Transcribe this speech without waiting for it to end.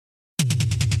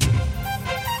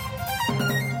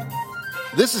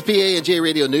This is PA&J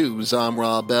Radio News. I'm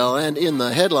Rob Bell, and in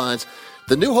the headlines,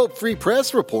 the New Hope Free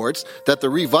Press reports that the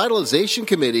Revitalization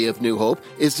Committee of New Hope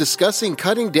is discussing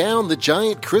cutting down the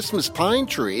giant Christmas pine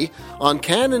tree on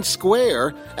Cannon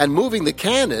Square and moving the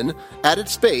cannon at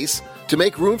its base to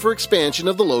make room for expansion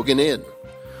of the Logan Inn.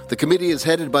 The committee is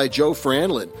headed by Joe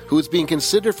Franlin, who is being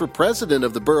considered for president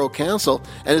of the Borough Council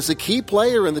and is a key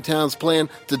player in the town's plan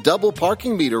to double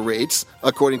parking meter rates,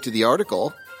 according to the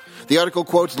article. The article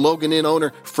quotes Logan Inn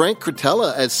owner Frank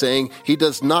Cretella as saying he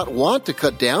does not want to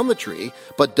cut down the tree,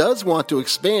 but does want to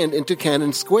expand into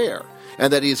Cannon Square,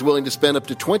 and that he is willing to spend up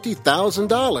to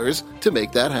 $20,000 to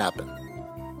make that happen.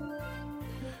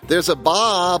 There's a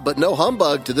but no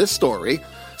humbug to this story.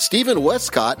 Stephen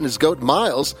Westcott and his goat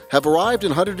Miles have arrived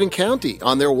in Hunterdon County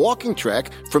on their walking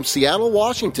trek from Seattle,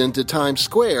 Washington to Times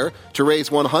Square to raise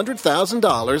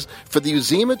 $100,000 for the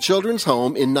Uzima Children's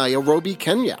Home in Nairobi,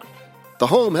 Kenya. The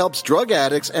home helps drug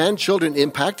addicts and children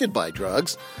impacted by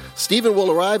drugs. Stephen will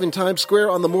arrive in Times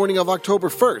Square on the morning of October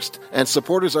 1st, and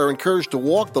supporters are encouraged to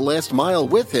walk the last mile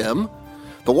with him.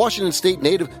 The Washington State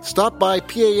native stopped by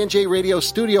PA&J Radio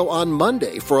Studio on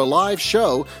Monday for a live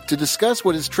show to discuss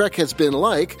what his trek has been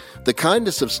like, the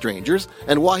kindness of strangers,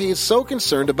 and why he is so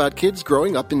concerned about kids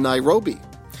growing up in Nairobi.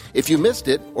 If you missed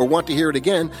it or want to hear it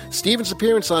again, Stephen's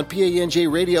appearance on PA&J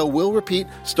Radio will repeat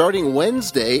starting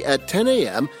Wednesday at 10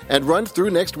 a.m. and run through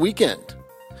next weekend.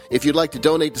 If you'd like to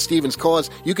donate to Stephen's cause,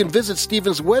 you can visit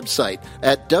Stephen's website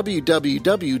at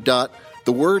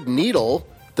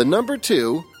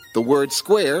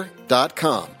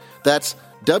www.square.com. That's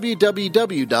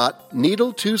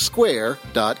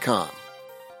www.needle2square.com.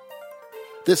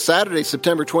 This Saturday,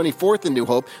 September 24th in New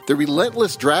Hope, the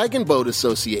Relentless Dragon Boat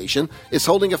Association is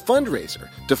holding a fundraiser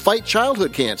to fight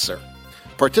childhood cancer.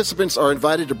 Participants are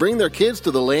invited to bring their kids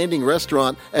to the Landing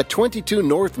Restaurant at 22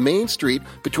 North Main Street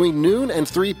between noon and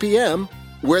 3 p.m.,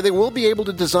 where they will be able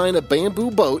to design a bamboo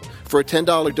boat for a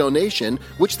 $10 donation,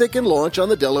 which they can launch on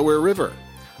the Delaware River.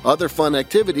 Other fun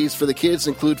activities for the kids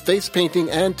include face painting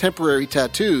and temporary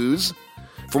tattoos.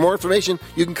 For more information,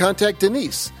 you can contact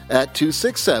Denise at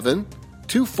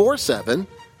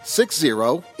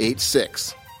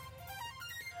 267-247-6086.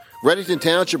 Reddington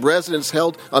Township residents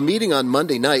held a meeting on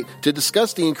Monday night to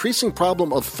discuss the increasing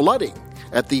problem of flooding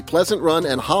at the Pleasant Run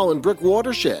and Holland Brook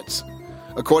watersheds.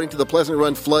 According to the Pleasant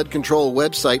Run Flood Control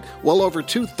website, well over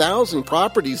 2,000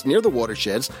 properties near the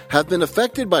watersheds have been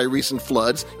affected by recent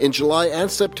floods in July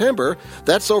and September.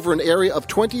 That's over an area of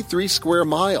 23 square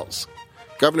miles.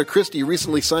 Governor Christie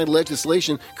recently signed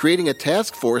legislation creating a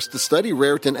task force to study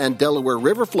Raritan and Delaware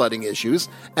River flooding issues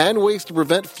and ways to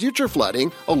prevent future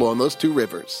flooding along those two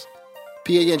rivers.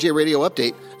 PA&J Radio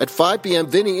Update. At 5 p.m.,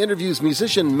 Vinny interviews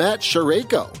musician Matt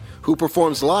Shareko, who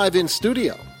performs live in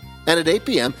studio. And at 8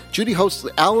 p.m., Judy hosts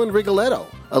Alan Rigoletto,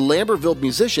 a Lambertville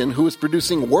musician who is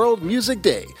producing World Music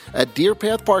Day at Deer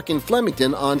Path Park in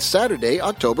Flemington on Saturday,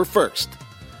 October 1st.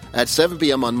 At 7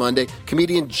 p.m. on Monday,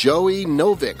 comedian Joey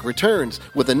Novick returns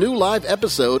with a new live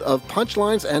episode of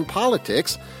Punchlines and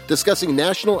Politics, discussing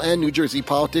national and New Jersey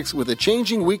politics with a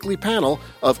changing weekly panel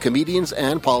of comedians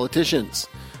and politicians.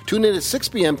 Tune in at 6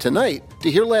 p.m. tonight to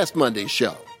hear last Monday's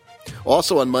show.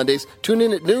 Also on Mondays, tune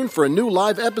in at noon for a new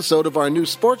live episode of our new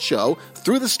sports show,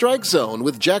 Through the Strike Zone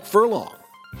with Jack Furlong.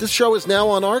 This show is now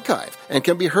on archive and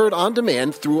can be heard on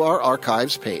demand through our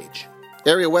archives page.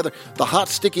 Area weather. The hot,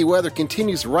 sticky weather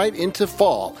continues right into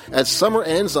fall as summer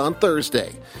ends on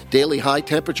Thursday. Daily high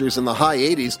temperatures in the high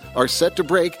 80s are set to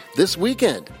break this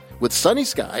weekend, with sunny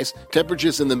skies,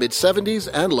 temperatures in the mid-70s,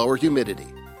 and lower humidity.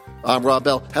 I'm Rob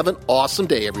Bell. Have an awesome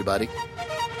day, everybody.